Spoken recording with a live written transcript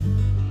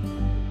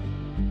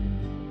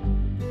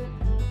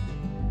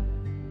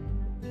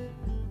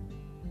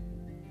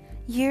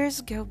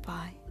Years go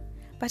by,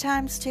 but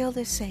I'm still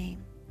the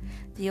same.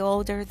 The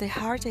older the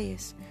heart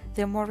is,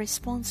 the more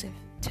responsive,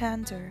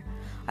 tender.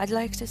 I'd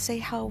like to say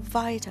how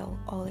vital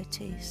all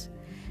it is.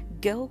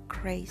 Go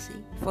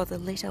crazy for the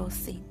little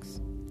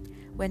things.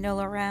 When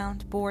all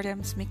around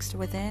boredom's mixed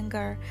with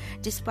anger,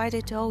 despite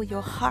it all,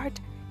 your heart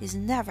is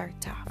never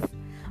tough.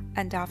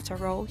 And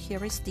after all,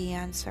 here is the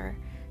answer: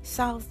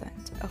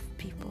 thousands of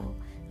people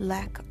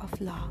lack of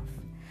love.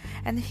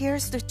 And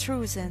here's the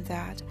truth in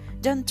that: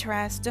 don't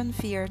trust, don't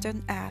fear,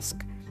 don't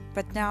ask.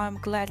 But now I'm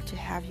glad to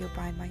have you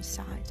by my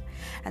side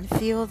and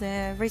feel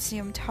the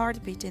resumed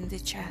heartbeat in the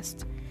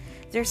chest.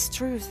 There's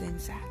truth in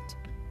that.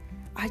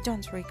 I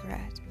don't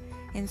regret.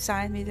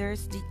 Inside me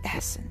there's the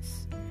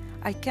essence.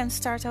 I can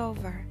start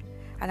over,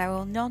 and I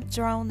will not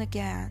drown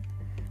again.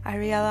 I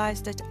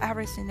realize that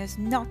everything is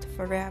not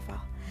forever.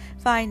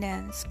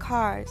 Finance,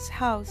 cars,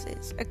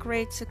 houses, a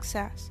great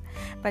success.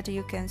 But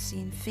you can see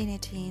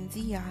infinity in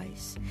the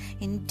eyes,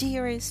 in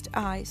dearest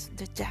eyes,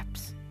 the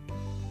depths.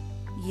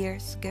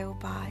 Years go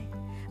by,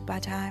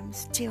 but I'm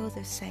still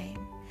the same.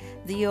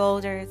 The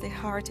older the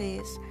heart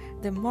is,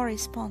 the more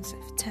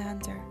responsive,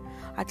 tender.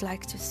 I'd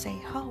like to say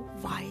how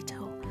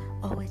vital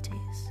all it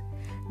is.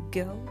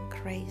 Go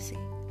crazy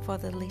for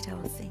the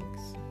little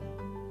things.